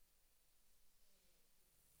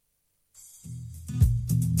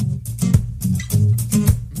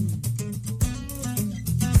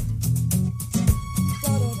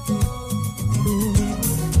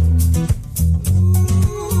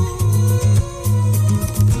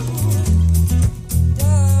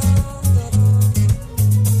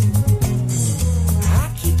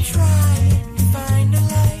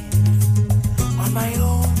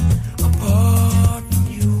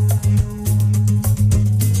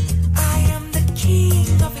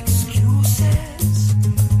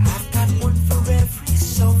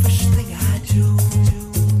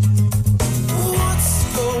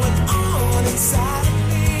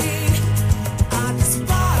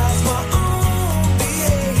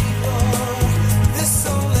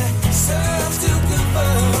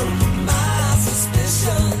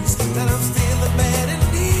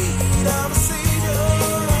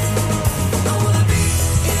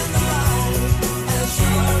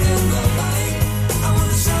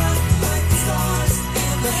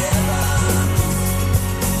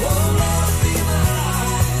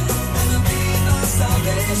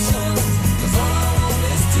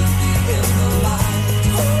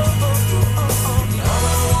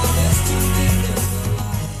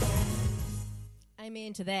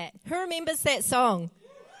to that. Who remembers that song?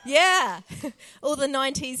 Yeah, all the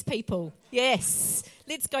 90s people. Yes,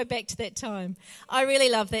 let's go back to that time. I really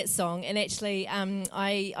love that song, and actually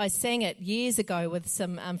I sang it years ago with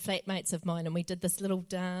some flatmates of mine, and we did this little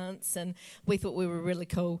dance, and we thought we were really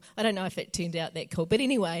cool. I don't know if it turned out that cool, but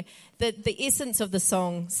anyway, the essence of the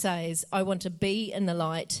song says, I want to be in the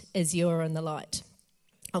light as you are in the light.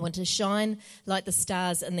 I want to shine like the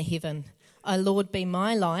stars in the heaven. O Lord, be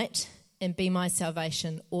my light and be my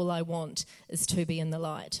salvation. All I want is to be in the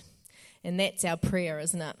light. And that's our prayer,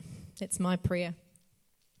 isn't it? That's my prayer.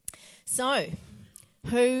 So,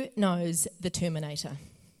 who knows the Terminator?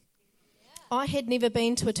 I had never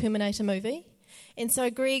been to a Terminator movie. And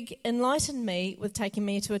so Greg enlightened me with taking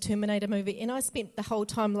me to a Terminator movie. And I spent the whole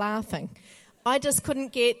time laughing. I just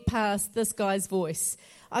couldn't get past this guy's voice.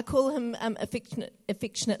 I call him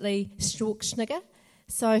affectionately Schwarzenegger.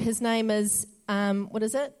 So his name is, what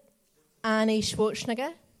is it? Arnie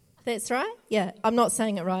Schwarzenegger. That's right? Yeah, I'm not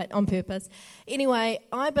saying it right on purpose. Anyway,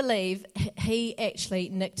 I believe he actually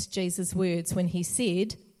nicked Jesus' words when he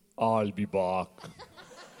said, I'll be back.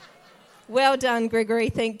 Well done,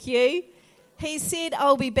 Gregory, thank you. He said,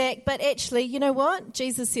 I'll be back, but actually, you know what?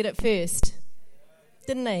 Jesus said it first,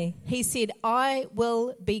 didn't he? He said, I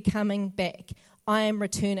will be coming back. I am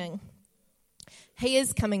returning. He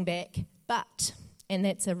is coming back, but, and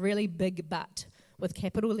that's a really big but, with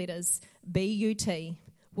capital letters, B-U-T,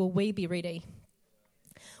 will we be ready?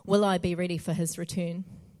 Will I be ready for his return?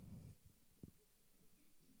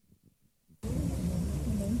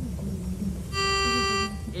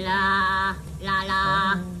 La, la,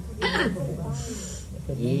 la.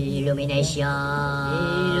 Illumination.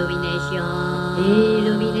 Illumination.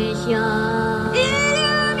 Illumination.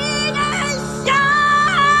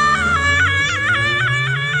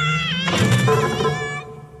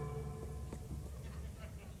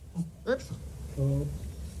 Oops.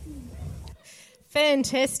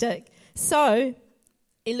 Fantastic. So,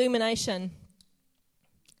 illumination.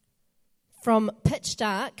 From pitch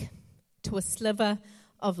dark to a sliver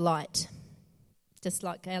of light. Just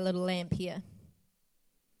like our little lamp here.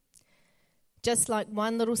 Just like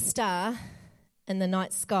one little star in the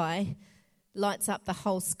night sky lights up the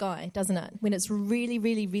whole sky, doesn't it? When it's really,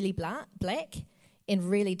 really, really black and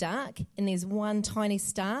really dark, and there's one tiny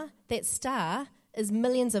star, that star is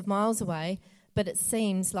millions of miles away, but it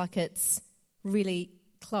seems like it's really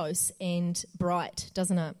close and bright,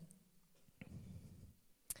 doesn't it?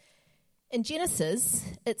 In Genesis,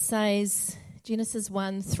 it says, Genesis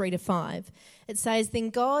 1, 3-5, it says,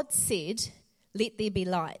 Then God said, let there be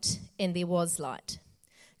light, and there was light.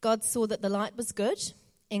 God saw that the light was good,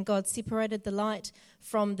 and God separated the light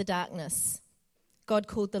from the darkness. God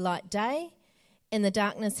called the light day, and the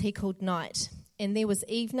darkness he called night. And there was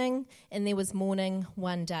evening, and there was morning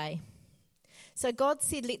one day. So God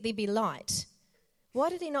said, let there be light. Why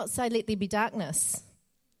did he not say, let there be darkness?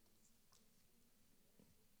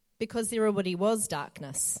 Because there already was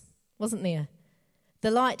darkness, wasn't there? The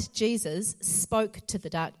light, Jesus, spoke to the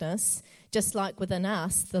darkness, just like within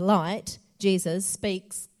us, the light, Jesus,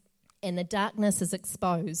 speaks, and the darkness is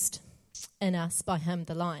exposed in us by him,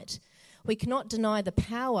 the light. We cannot deny the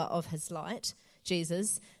power of his light,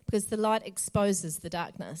 Jesus, because the light exposes the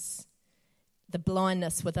darkness, the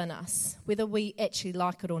blindness within us, whether we actually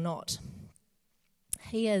like it or not.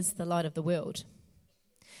 He is the light of the world.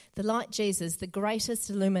 The light, Jesus, the greatest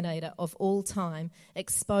illuminator of all time,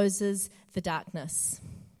 exposes the darkness.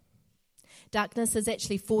 Darkness is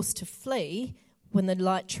actually forced to flee when the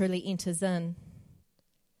light truly enters in.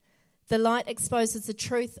 The light exposes the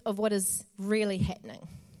truth of what is really happening.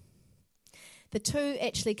 The two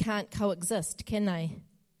actually can't coexist, can they?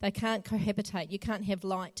 They can't cohabitate. You can't have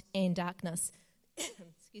light and darkness.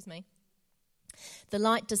 Excuse me. The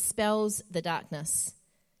light dispels the darkness.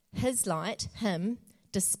 His light, him,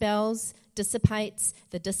 dissipates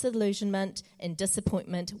the disillusionment and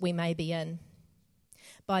disappointment we may be in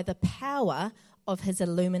by the power of his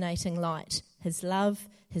illuminating light, his love,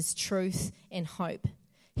 his truth, and hope.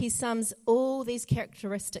 He sums all these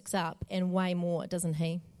characteristics up and way more, doesn't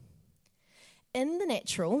he? In the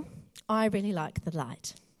natural, I really like the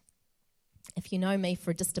light. If you know me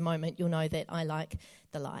for just a moment, you'll know that I like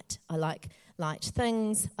the light. I like light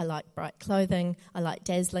things, I like bright clothing, I like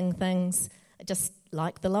dazzling things. I just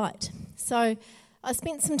like the light. So I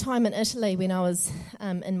spent some time in Italy when I was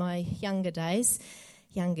in my younger days,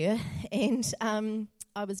 and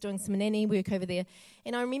I was doing some nanny work over there.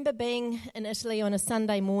 And I remember being in Italy on a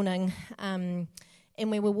Sunday morning, and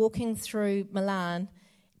we were walking through Milan,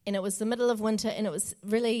 and it was the middle of winter, and it was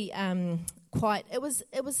really it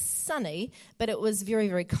was sunny, but it was very,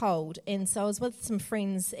 very cold. And so I was with some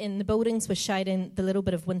friends, and the buildings were shading the little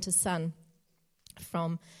bit of winter sun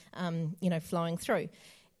from, flowing through.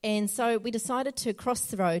 And so we decided to cross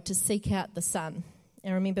the road to seek out the sun. I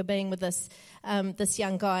remember being with this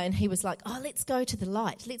young guy, and he was like, "Oh, let's go to the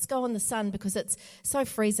light. Let's go in the sun because it's so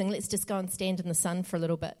freezing. Let's just go and stand in the sun for a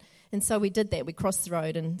little bit." And so we did that. We crossed the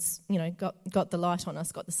road and, got the light on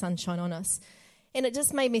us, got the sunshine on us. And it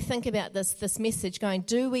just made me think about this message going,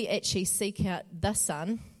 do we actually seek out the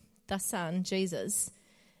Son, Jesus,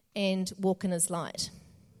 and walk in his light?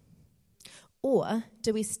 Or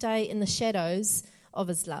do we stay in the shadows of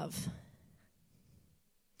his love?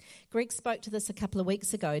 Greg spoke to this a couple of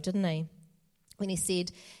weeks ago, didn't he? When he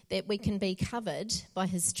said that we can be covered by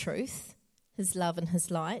his truth, his love and his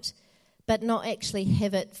light, but not actually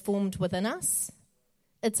have it formed within us.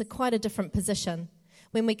 It's quite a different position.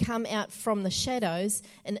 When we come out from the shadows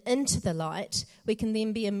and into the light, we can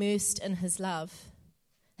then be immersed in his love,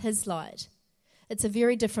 his light. It's a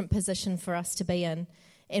very different position for us to be in.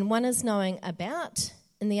 And one is knowing about,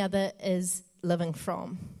 and the other is living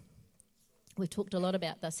from. We've talked a lot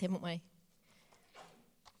about this, haven't we?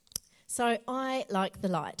 So I like the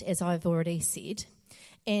light, as I've already said.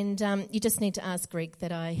 And you just need to ask Greg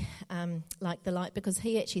that I like the light, because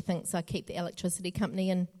he actually thinks I keep the electricity company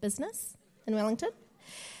in business in Wellington.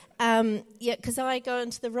 Because I go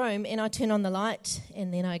into the room and I turn on the light,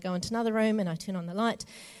 and then I go into another room and I turn on the light,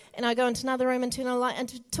 and I go into another room and turn on the light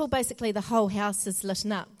until basically the whole house is lit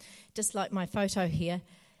up, just like my photo here.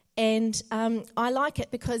 And I like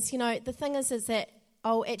it because, the thing is that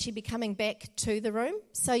I'll actually be coming back to the room.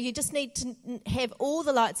 So you just need to have all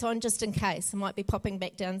the lights on just in case. I might be popping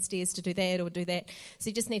back downstairs to do that or do that. So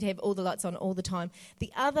you just need to have all the lights on all the time.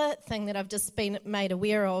 The other thing that I've just been made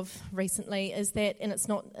aware of recently is that, and it's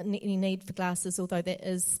not any need for glasses, although that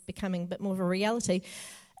is becoming a bit more of a reality,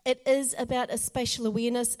 it is about a spatial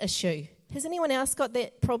awareness issue. Has anyone else got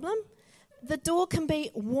that problem? The door can be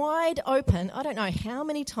wide open. I don't know how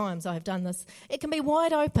many times I've done this. It can be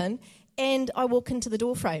wide open, and I walk into the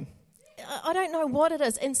door frame. I don't know what it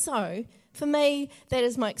is. And so, for me, that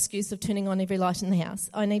is my excuse of turning on every light in the house.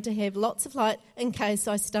 I need to have lots of light in case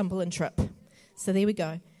I stumble and trip. So there we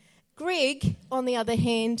go. Greg, on the other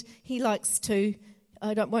hand, he likes to,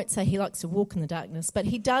 won't say he likes to walk in the darkness, but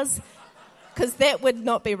he does, because that would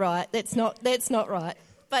not be right. That's not right.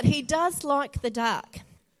 But he does like the dark.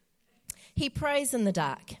 He prays in the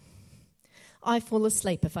dark. I fall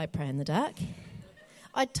asleep if I pray in the dark.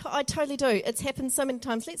 I totally do. It's happened so many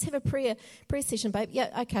times. Let's have a prayer session, babe.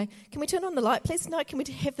 Yeah, okay. Can we turn on the light, please? No, can we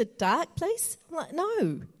have the dark, please? I'm like,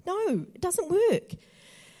 no, it doesn't work.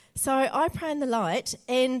 So I pray in the light,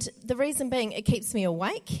 and the reason being it keeps me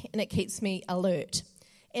awake and it keeps me alert.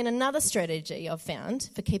 And another strategy I've found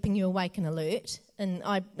for keeping you awake and alert, and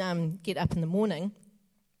I get up in the morning,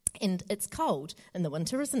 and it's cold in the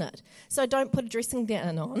winter, isn't it? So don't put a dressing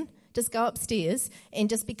gown on. Just go upstairs and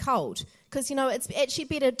just be cold. Because, it's actually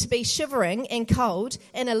better to be shivering and cold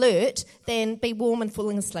and alert than be warm and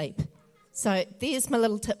falling asleep. So there's my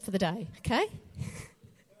little tip for the day, okay?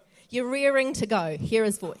 You're rearing to go. Hear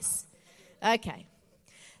his voice. Okay.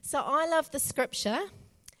 So I love the scripture.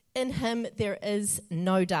 In him there is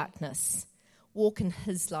no darkness. Walk in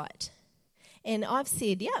his light. And I've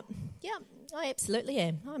said, yep, I absolutely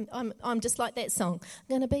am. I'm just like that song. I'm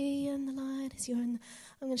going to be in the light as you're in the...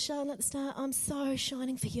 I'm going to shine like the star. I'm so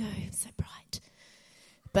shining for you. I'm so bright.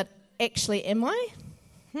 But actually, am I?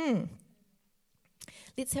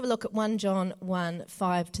 Let's have a look at 1 John 1,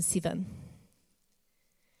 5 to 7.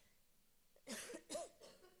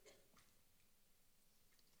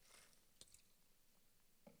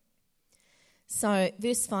 So,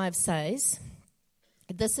 verse 5 says,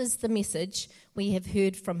 "This is the message we have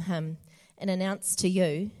heard from him and announced to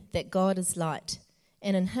you, that God is light,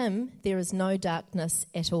 and in him there is no darkness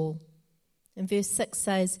at all." And verse 6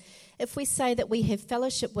 says, "If we say that we have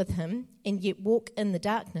fellowship with him and yet walk in the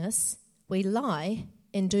darkness, we lie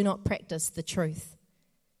and do not practice the truth."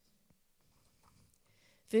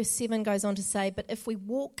 Verse 7 goes on to say, "But if we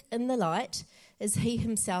walk in the light, as he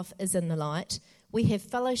himself is in the light, we have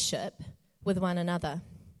fellowship with one another.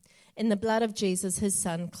 And the blood of Jesus, his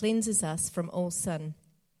son, cleanses us from all sin."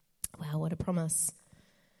 Wow, what a promise.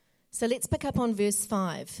 So let's pick up on verse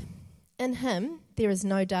 5. "In him there is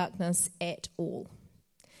no darkness at all.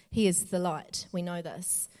 He is the light." We know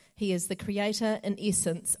this. He is the creator and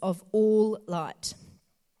essence of all light.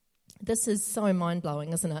 This is so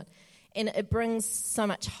mind-blowing, isn't it? And it brings so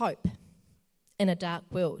much hope in a dark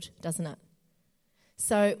world, doesn't it?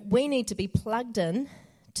 So we need to be plugged in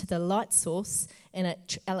to the light source and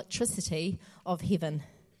electricity of heaven.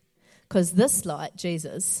 Because this light,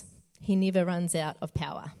 Jesus, he never runs out of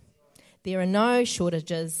power. There are no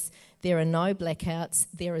shortages. There are no blackouts.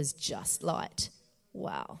 There is just light.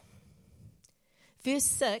 Wow. Verse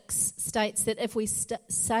 6 states that if we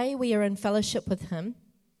say we are in fellowship with him,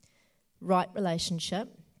 right relationship,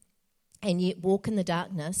 and yet walk in the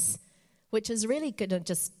darkness, which is really good at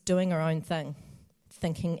just doing our own thing,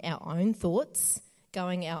 thinking our own thoughts,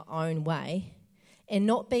 going our own way, and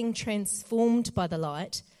not being transformed by the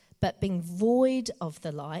light, but being void of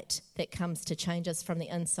the light that comes to change us from the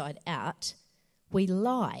inside out, we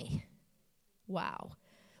lie. Wow.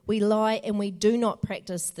 We lie and we do not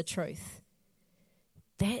practice the truth.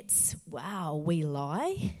 Wow, we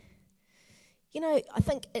lie? You know, I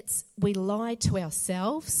think we lie to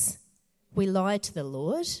ourselves. We lie to the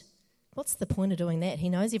Lord. What's the point of doing that? He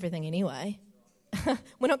knows everything anyway.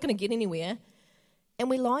 We're not going to get anywhere. And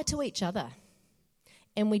we lie to each other.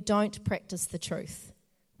 And we don't practice the truth.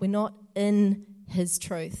 We're not in his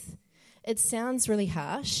truth. It sounds really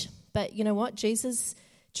harsh, but you know what? Jesus'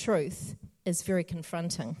 truth is very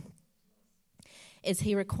confronting, as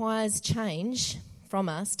he requires change from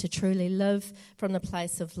us to truly live from the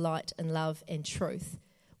place of light and love and truth,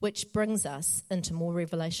 which brings us into more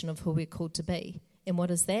revelation of who we're called to be. And what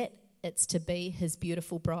is that? It's to be his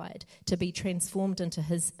beautiful bride, to be transformed into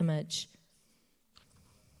his image.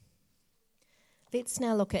 Let's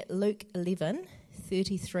now look at Luke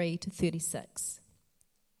 11:33 to 36.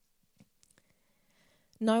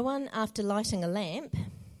 No one, after lighting a lamp,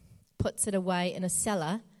 puts it away in a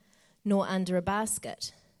cellar, nor under a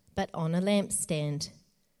basket, but on a lampstand,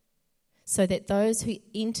 so that those who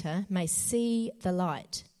enter may see the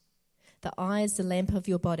light. The eye is the lamp of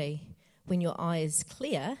your body. When your eye is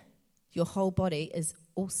clear, your whole body is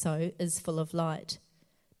full of light.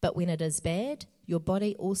 But when it is bad, your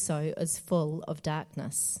body also is full of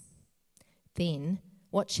darkness. Then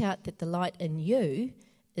watch out that the light in you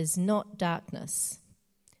is not darkness.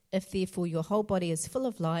 If therefore your whole body is full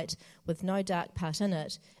of light with no dark part in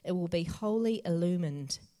it, it will be wholly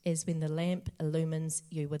illumined, as when the lamp illumines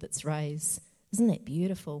you with its rays. Isn't that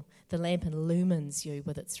beautiful? The lamp illumines you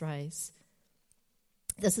with its rays.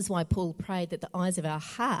 This is why Paul prayed that the eyes of our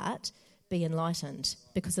heart be enlightened,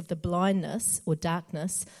 because of the blindness or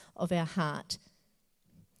darkness of our heart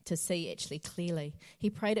to see actually clearly. He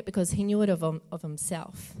prayed it because he knew it of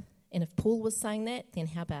himself. And if Paul was saying that, then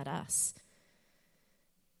how about us?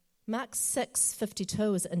 Mark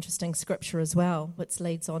 6:52 is an interesting scripture as well, which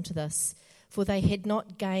leads on to this. For they had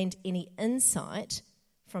not gained any insight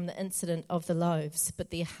from the incident of the loaves,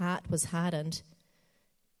 but their heart was hardened.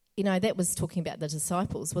 You know, that was talking about the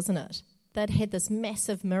disciples, wasn't it? They'd had this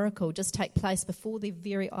massive miracle just take place before their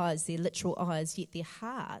very eyes, their literal eyes, yet their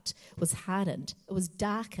heart was hardened. It was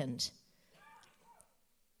darkened.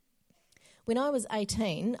 When I was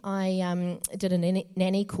 18, I did a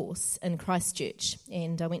nanny course in Christchurch,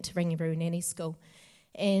 and I went to Rangiroa Nanny School.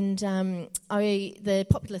 And the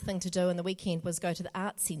popular thing to do on the weekend was go to the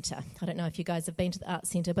art centre. I don't know if you guys have been to the art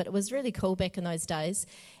centre, but it was really cool back in those days.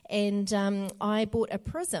 And I bought a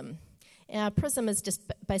prism. Our prism is just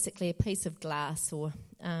basically a piece of glass,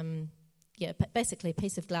 basically a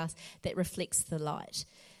piece of glass that reflects the light.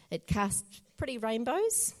 It casts pretty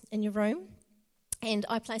rainbows in your room. And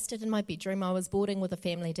I placed it in my bedroom. I was boarding with a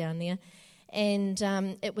family down there. And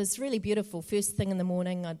it was really beautiful. First thing in the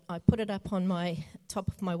morning, I put it up on my top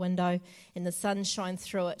of my window, and the sun shined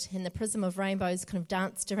through it, and the prism of rainbows kind of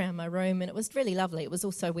danced around my room, and it was really lovely. It was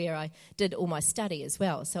also where I did all my study as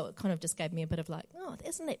well, so it kind of just gave me a bit of like, oh,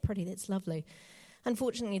 isn't that pretty? That's lovely.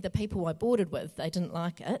 Unfortunately, the people I boarded with, they didn't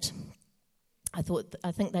like it. I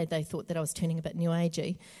think they thought that I was turning a bit new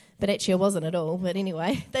agey, but actually I wasn't at all. But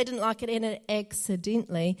anyway, they didn't like it, and it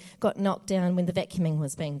accidentally got knocked down when the vacuuming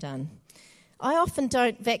was being done. I often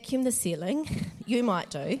don't vacuum the ceiling. You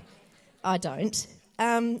might do. I don't.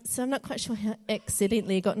 So I'm not quite sure how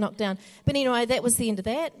accidentally it got knocked down. But anyway, that was the end of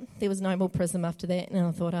that. There was no more prism after that. And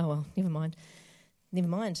I thought, oh, well, never mind.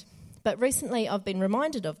 But recently I've been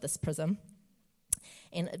reminded of this prism,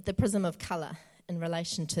 and the prism of colour in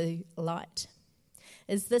relation to light.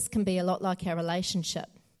 Is this can be a lot like our relationship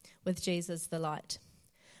with Jesus the light.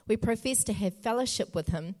 We profess to have fellowship with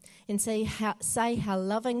him and say how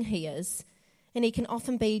loving he is, and he can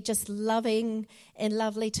often be just loving and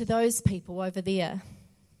lovely to those people over there.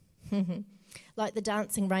 Like the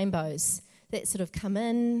dancing rainbows that sort of come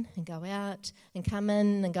in and go out and come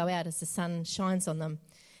in and go out as the sun shines on them.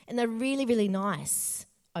 And they're really, really nice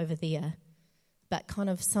over there, but kind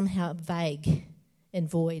of somehow vague and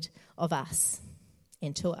void of us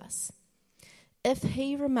and to us. If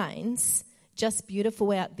he remains just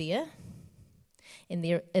beautiful out there, and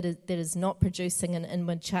that is not producing an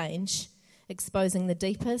inward change, exposing the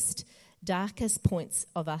deepest, darkest points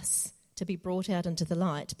of us to be brought out into the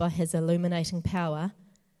light by his illuminating power,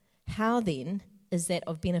 how then is that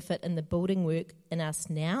of benefit in the building work in us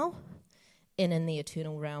now and in the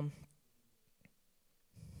eternal realm?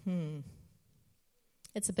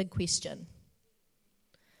 It's a big question.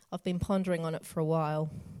 I've been pondering on it for a while.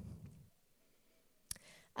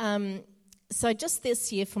 So just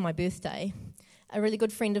this year for my birthday, a really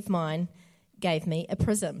good friend of mine gave me a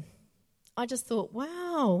prism. I just thought,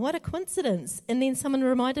 wow, what a coincidence. And then someone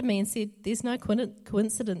reminded me and said, there's no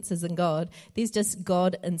coincidences in God. There's just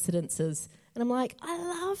God incidences. And I'm like, I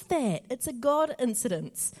love that. It's a God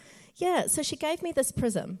incidence. Yeah, so she gave me this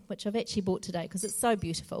prism, which I've actually bought today because it's so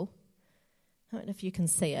beautiful. I don't know if you can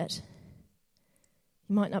see it.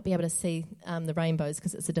 You might not be able to see the rainbows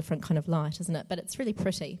because it's a different kind of light, isn't it? But it's really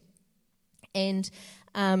pretty. And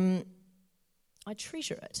I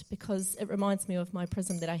treasure it because it reminds me of my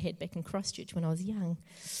prism that I had back in Christchurch when I was young.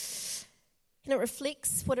 And it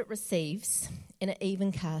reflects what it receives, and it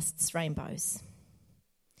even casts rainbows.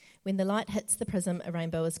 When the light hits the prism, a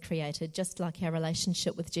rainbow is created, just like our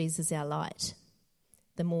relationship with Jesus, our light.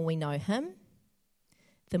 The more we know him,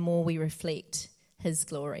 the more we reflect his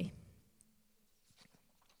glory.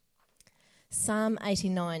 Psalm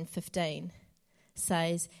 89:15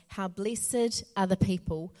 says, how blessed are the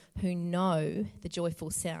people who know the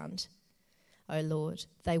joyful sound, O Lord.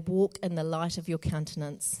 They walk in the light of your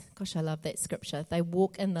countenance. Gosh, I love that scripture. They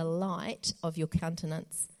walk in the light of your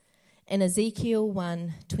countenance. And Ezekiel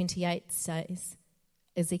 1:28 says,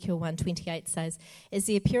 as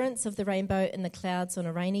the appearance of the rainbow in the clouds on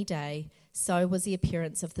a rainy day, so was the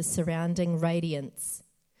appearance of the surrounding radiance.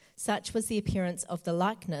 Such was the appearance of the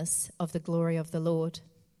likeness of the glory of the Lord.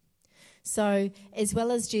 So, as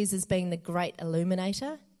well as Jesus being the great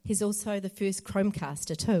illuminator, he's also the first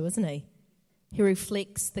chromecaster too, isn't he? He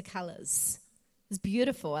reflects the colours. It's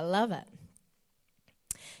beautiful. I love it.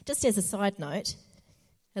 Just as a side note,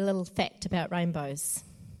 a little fact about rainbows.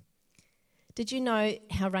 Did you know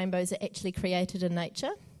how rainbows are actually created in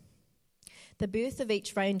nature? The birth of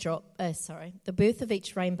each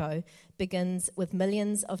rainbow begins with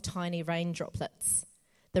millions of tiny rain droplets.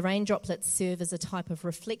 The rain droplets serve as a type of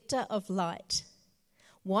reflector of light.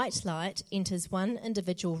 White light enters one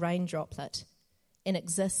individual rain droplet and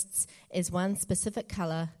exists as one specific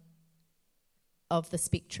colour of the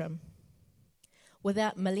spectrum.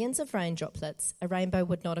 Without millions of rain droplets, a rainbow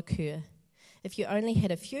would not occur. If you only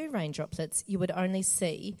had a few rain droplets, you would only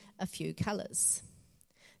see a few colours.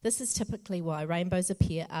 This is typically why rainbows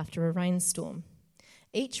appear after a rainstorm.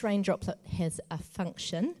 Each rain droplet has a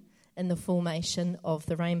function in the formation of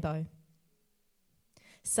the rainbow.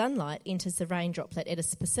 Sunlight enters the rain droplet at a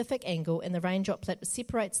specific angle, and the rain droplet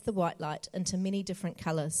separates the white light into many different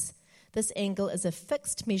colours. This angle is a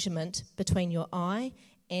fixed measurement between your eye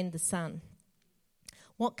and the sun.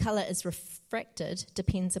 What colour is refracted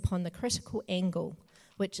depends upon the critical angle,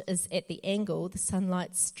 which is at the angle the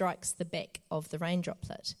sunlight strikes the back of the rain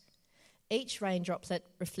droplet. Each rain droplet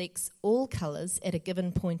reflects all colours at a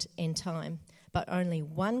given point in time, but only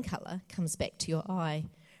one colour comes back to your eye,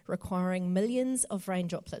 requiring millions of rain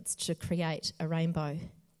droplets to create a rainbow.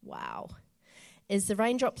 Wow. As the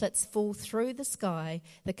rain droplets fall through the sky,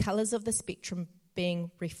 the colours of the spectrum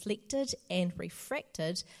being reflected and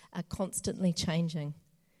refracted are constantly changing.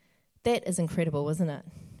 That is incredible, isn't it?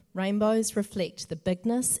 Rainbows reflect the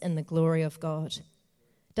bigness and the glory of God.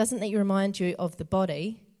 Doesn't that remind you of the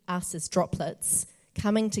body, us as droplets,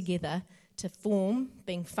 coming together to form,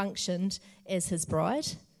 being functioned as his bride?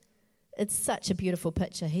 It's such a beautiful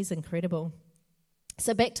picture. He's incredible.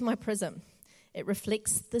 So back to my prism. It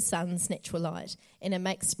reflects the sun's natural light, and it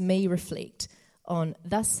makes me reflect on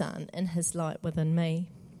the sun and his light within me.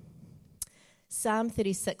 Psalm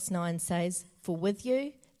 36:9 says, for with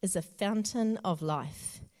you is a fountain of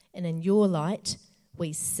life, and in your light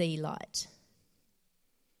we see light.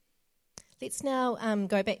 Let's now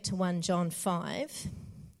go back to 1 John 5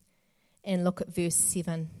 and look at verse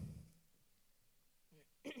 7.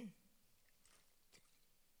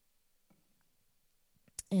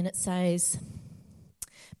 And it says,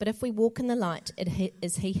 but if we walk in the light,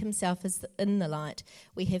 as he himself is in the light,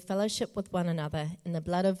 we have fellowship with one another, and the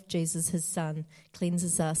blood of Jesus, his Son,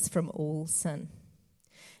 cleanses us from all sin.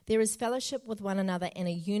 There is fellowship with one another and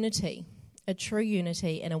a unity, a true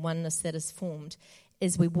unity and a oneness that is formed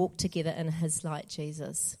as we walk together in his light,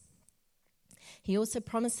 Jesus. He also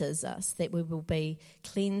promises us that we will be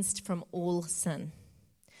cleansed from all sin.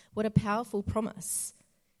 What a powerful promise.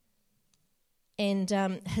 And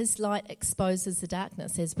his light exposes the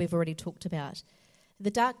darkness, as we've already talked about. The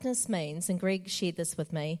darkness means, and Greg shared this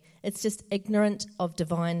with me, it's just ignorant of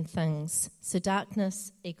divine things. So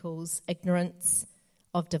darkness equals ignorance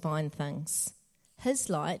of divine things. His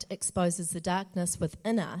light exposes the darkness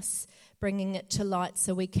within us, bringing it to light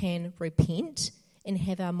so we can repent and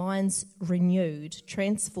have our minds renewed,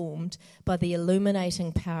 transformed by the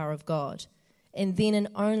illuminating power of God. And then and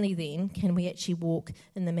only then can we actually walk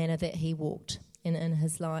in the manner that he walked and in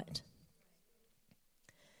his light.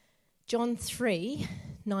 John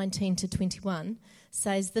 3:19 to 21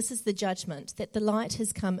 says, "This is the judgment, that the light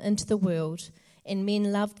has come into the world, and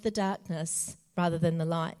men loved the darkness rather than the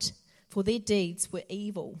light, for their deeds were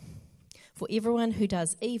evil. For everyone who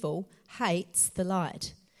does evil hates the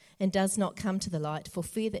light and does not come to the light for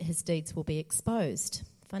fear that his deeds will be exposed."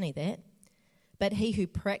 Funny that. "But he who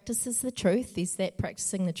practices the truth," there's that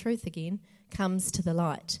practicing the truth again, "comes to the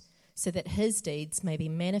light, so that his deeds may be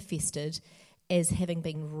manifested as having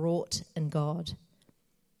been wrought in God."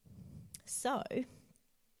 So,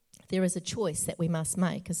 there is a choice that we must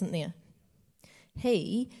make, isn't there?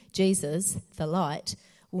 He, Jesus, the light,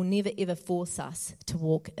 will never ever force us to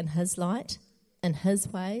walk in his light, in his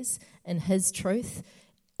ways, in his truth,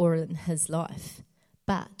 or in his life.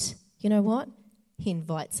 But, you know what? He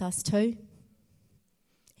invites us to.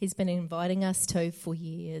 He's been inviting us to for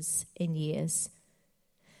years and years.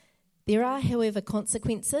 There are, however,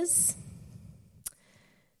 consequences.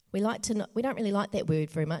 We don't really like that word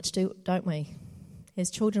very much, don't we?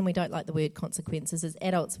 As children, we don't like the word consequences. As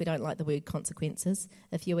adults, we don't like the word consequences.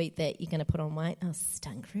 If you eat that, you're going to put on weight. Oh,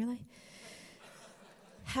 stunk, really?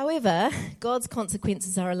 However, God's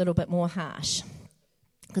consequences are a little bit more harsh.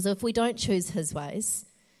 Because if we don't choose his ways,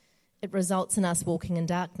 it results in us walking in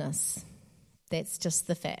darkness. That's just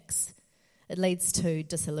the facts. It leads to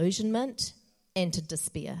disillusionment and to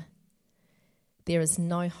despair. There is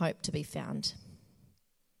no hope to be found.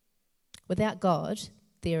 Without God,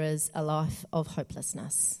 there is a life of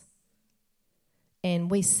hopelessness. And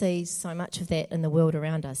we see so much of that in the world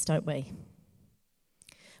around us, don't we?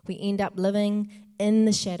 We end up living in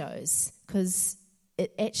the shadows because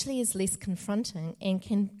it actually is less confronting and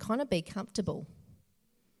can kind of be comfortable.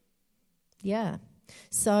 Yeah.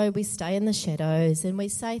 So we stay in the shadows and we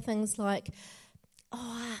say things like,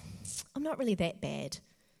 "Oh, I'm not really that bad.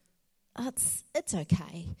 It's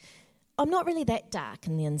okay. I'm not really that dark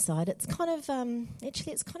in the inside. It's kind of,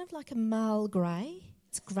 it's kind of like a male grey.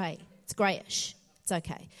 It's grey. It's greyish. It's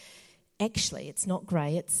okay. Actually, it's not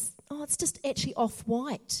grey. It's just actually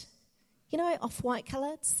off-white. You know, off-white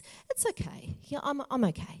colour. It's okay. Yeah, I'm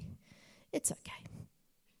okay. It's okay.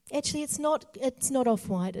 Actually, it's not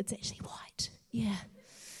off-white. It's actually white. Yeah.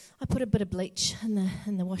 I put a bit of bleach in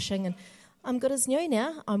the washing and I'm good as new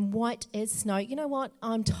now. I'm white as snow. You know what?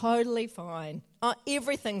 I'm totally fine.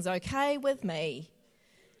 Everything's okay with me."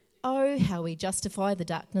 Oh, how we justify the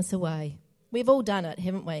darkness away. We've all done it,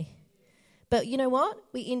 haven't we? But you know what?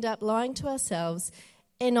 We end up lying to ourselves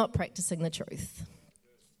and not practicing the truth.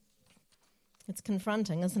 It's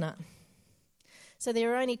confronting, isn't it? So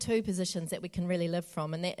there are only two positions that we can really live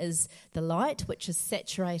from, and that is the light, which is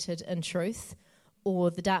saturated in truth, or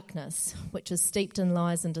the darkness, which is steeped in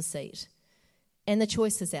lies and deceit. And the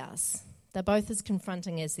choice is ours. They're both as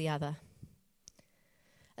confronting as the other.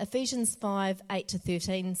 Ephesians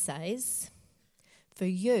 5:8-13 says, "For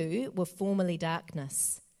you were formerly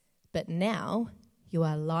darkness, but now you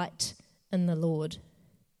are light in the Lord.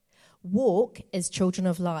 Walk as children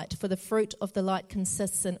of light, for the fruit of the light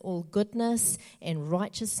consists in all goodness and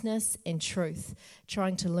righteousness and truth,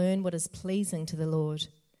 trying to learn what is pleasing to the Lord.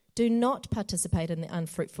 Do not participate in the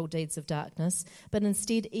unfruitful deeds of darkness, but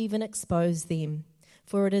instead even expose them.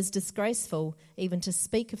 For it is disgraceful even to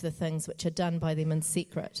speak of the things which are done by them in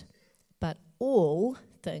secret. But all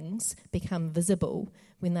things become visible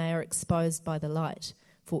when they are exposed by the light,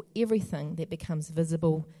 for everything that becomes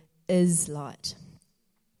visible is light."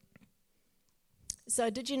 So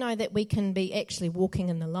did you know that we can be actually walking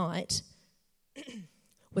in the light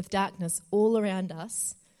with darkness all around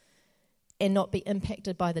us and not be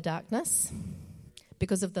impacted by the darkness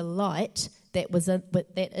because of the light that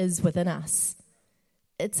is within us?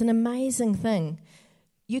 It's an amazing thing.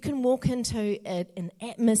 You can walk into an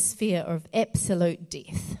atmosphere of absolute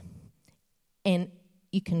death, and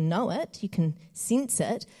you can know it, you can sense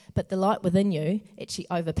it, but the light within you actually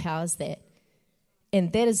overpowers that.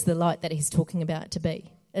 And that is the light that he's talking about to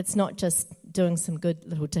be. It's not just doing some good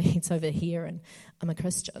little deeds over here and I'm a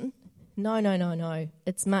Christian. No.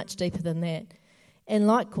 It's much deeper than that. And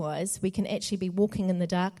likewise, we can actually be walking in the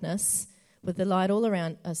darkness with the light all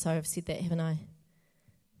around. Oh, sorry, I've said that, haven't I?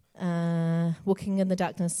 Walking in the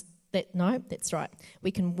darkness. That's right.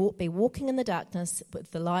 We can be walking in the darkness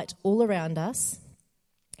with the light all around us,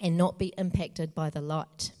 and not be impacted by the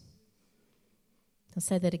light. I'll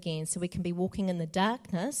say that again. So we can be walking in the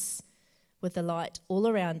darkness with the light all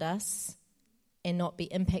around us and not be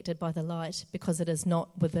impacted by the light because it is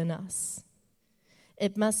not within us.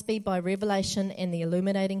 It must be by revelation and the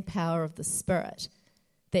illuminating power of the Spirit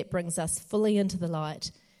that brings us fully into the light,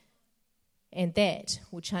 and that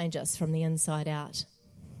will change us from the inside out.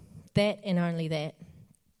 That and only that.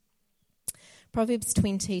 Proverbs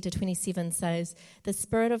 20-27 says, "The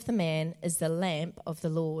spirit of the man is the lamp of the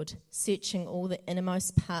Lord, searching all the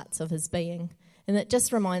innermost parts of his being." And it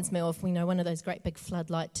just reminds me of, one of those great big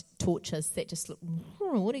floodlight torches that just look,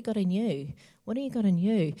 what do you got in you? What do you got in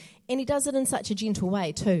you? And he does it in such a gentle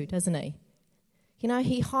way too, doesn't he?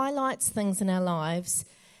 He highlights things in our lives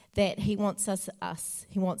that he wants us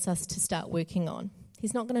to start working on.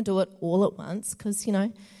 He's not going to do it all at once because,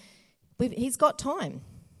 he's got time.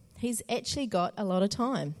 He's actually got a lot of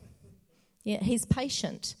time. Yeah, he's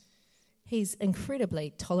patient. He's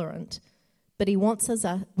incredibly tolerant. But he wants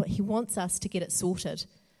us to get it sorted.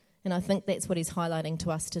 And I think that's what he's highlighting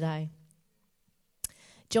to us today.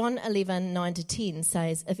 John 11:9-10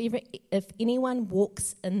 says, if anyone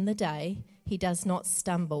walks in the day, he does not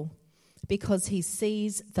stumble, because he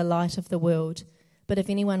sees the light of the world. But if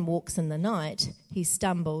anyone walks in the night, he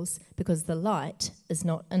stumbles, because the light is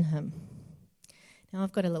not in him. Now,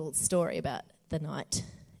 I've got a little story about the night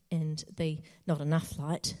and the not enough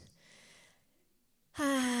light.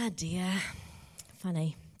 Ah, dear.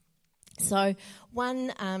 Funny. So,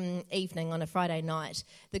 one evening on a Friday night,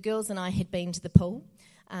 the girls and I had been to the pool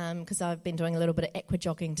because I've been doing a little bit of aqua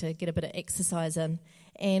jogging to get a bit of exercise in.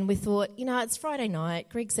 And we thought, it's Friday night,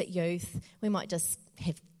 Greg's at youth, we might just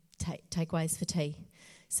have takeaways for tea.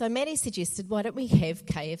 So Maddie suggested, why don't we have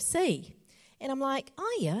KFC? And I'm like,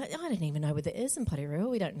 oh yeah, I don't even know where that is in Porirua.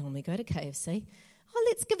 We don't normally go to KFC. Oh,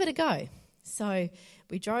 let's give it a go. So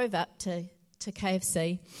we drove up to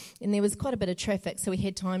KFC, and there was quite a bit of traffic, so we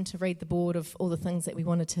had time to read the board of all the things that we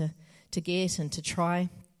wanted to get and to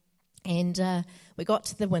try. And we got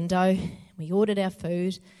to the window, we ordered our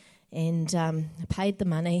food, and paid the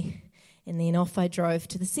money, and then off I drove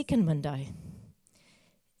to the second window.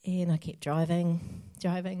 And I kept driving.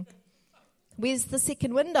 Where's the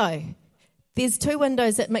second window? There's two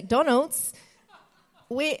windows at McDonald's.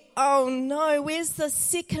 Oh no, where's the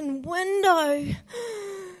second window?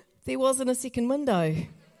 There wasn't a second window.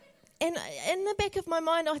 And in the back of my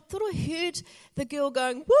mind, I thought I heard the girl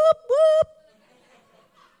going, whoop, whoop.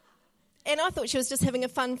 And I thought she was just having a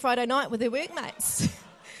fun Friday night with her workmates.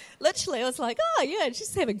 Literally, I was like, oh yeah,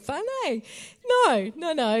 she's having fun, eh?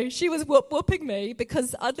 No. She was whooping me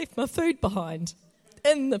because I'd left my food behind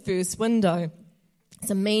in the first window.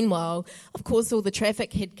 So meanwhile, of course, all the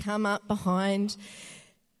traffic had come up behind,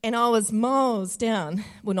 and I was miles down.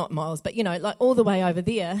 Well, not miles, but, like all the way over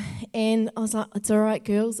there. And I was like, it's all right,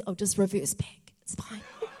 girls, I'll just reverse back. It's fine.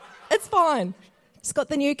 It's fine. It's got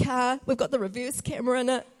the new car. We've got the reverse camera in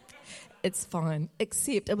it. It's fine.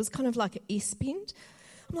 Except it was kind of like an S-bend.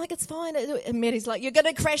 I'm like, it's fine. And Maddie's like, you're going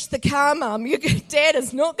to crash the car, Mum. Dad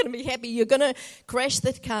is not going to be happy. You're going to crash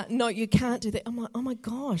the car. No, you can't do that. I'm like, oh my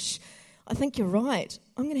gosh, I think you're right.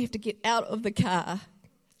 I'm going to have to get out of the car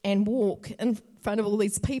and walk in front of all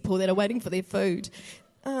these people that are waiting for their food.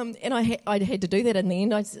 And I had to do that in the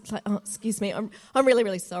end. I was like, oh, excuse me, I'm really,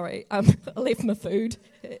 really sorry. I left my food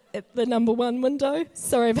at the number one window.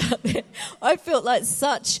 Sorry about that. I felt like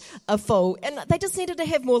such a fool. And they just needed to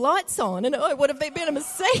have more lights on, and it would have been a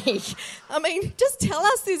mistake. I mean, just tell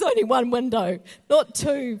us there's only one window, not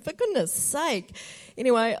two, for goodness sake.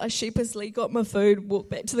 Anyway, I sheepishly got my food,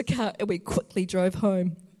 walked back to the car, and we quickly drove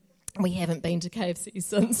home. We haven't been to KFC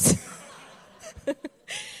since.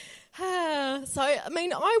 So, I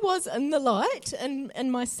mean, I was in the light in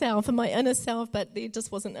myself, in my inner self, but there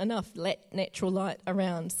just wasn't enough natural light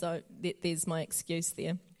around, so there's my excuse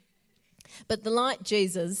there. But the light,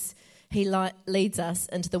 Jesus, he leads us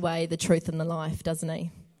into the way, the truth, and the life, doesn't he?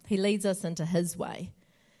 He leads us into his way.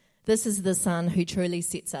 This is the Son who truly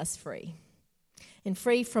sets us free, and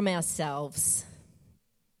free from ourselves,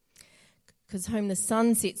 because whom the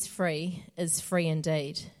Son sets free is free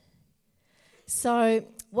indeed. So,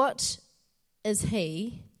 what is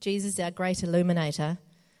he, Jesus, our great illuminator,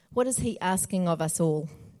 what is he asking of us all?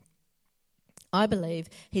 I believe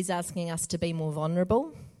he's asking us to be more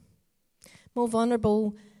vulnerable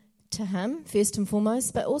to him, first and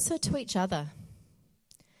foremost, but also to each other.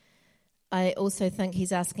 I also think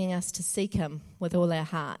he's asking us to seek him with all our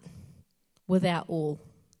heart, with our all.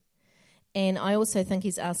 And I also think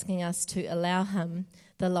he's asking us to allow him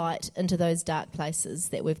the light into those dark places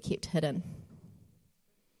that we've kept hidden.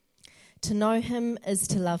 To know him is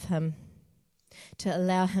to love him. to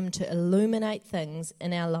allow him to illuminate things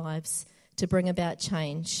in our lives to bring about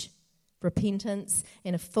change, repentance,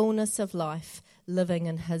 and a fullness of life living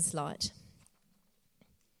in his light.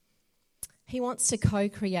 He wants to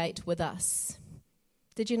co-create with us.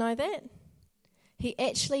 Did you know that? He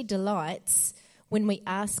actually delights when we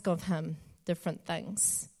ask of him different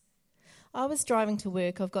things. I was driving to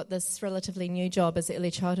work. I've got this relatively new job as an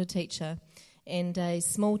early childhood teacher and a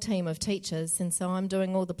small team of teachers, and so I'm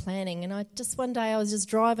doing all the planning. And one day I was just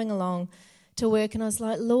driving along to work and I was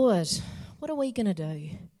like, Lord, what are we going to do?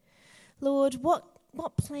 Lord, what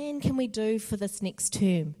plan can we do for this next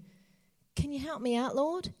term? Can you help me out,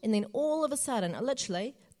 Lord? And then all of a sudden,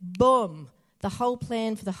 literally, boom, the whole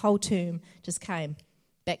plan for the whole term just came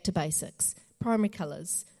back to basics. Primary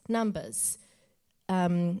colours, numbers,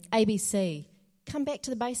 ABC, come back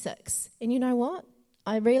to the basics. And you know what?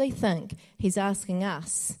 I really think he's asking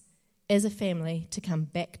us as a family to come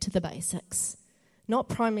back to the basics. Not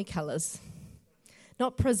primary colours,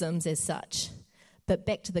 not prisms as such, but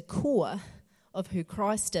back to the core of who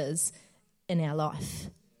Christ is in our life.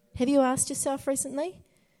 Have you asked yourself recently,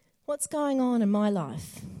 what's going on in my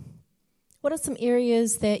life? What are some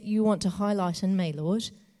areas that you want to highlight in me, Lord?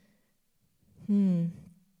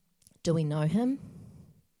 Do we know him?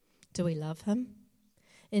 Do we love him?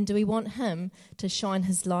 And do we want him to shine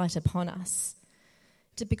his light upon us?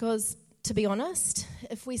 Because, to be honest,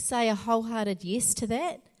 if we say a wholehearted yes to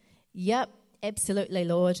that, yep, absolutely,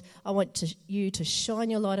 Lord, I want you to shine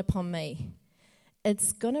your light upon me.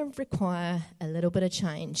 It's going to require a little bit of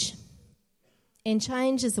change. And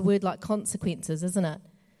change is a word like consequences, isn't it?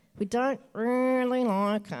 We don't really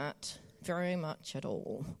like it very much at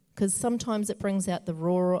all, because sometimes it brings out the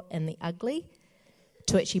raw and the ugly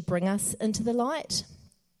to actually bring us into the light.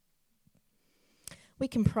 We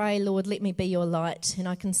can pray, Lord, let me be your light, and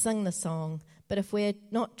I can sing the song, but if we're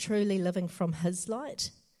not truly living from his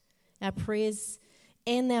light, our prayers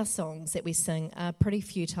and our songs that we sing are pretty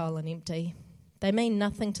futile and empty. They mean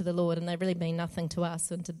nothing to the Lord, and they really mean nothing to us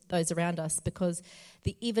and to those around us, because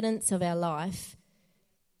the evidence of our life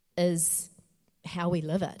is how we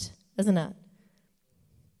live it, isn't it?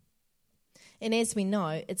 And as we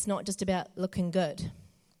know, it's not just about looking good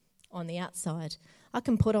on the outside. I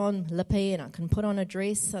can put on lippy and I can put on a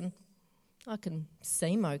dress and I can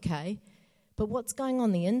seem okay, but what's going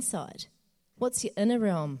on the inside? What's your inner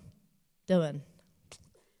realm doing?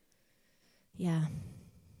 Yeah.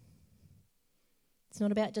 It's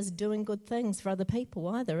not about just doing good things for other people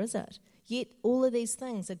either, is it? Yet all of these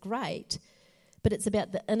things are great, but it's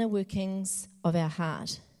about the inner workings of our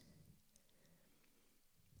heart.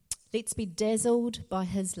 Let's be dazzled by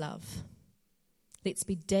his love. Let's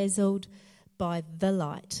be dazzled by the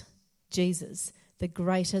light, Jesus, the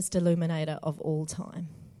greatest illuminator of all time.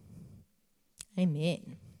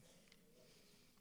 Amen.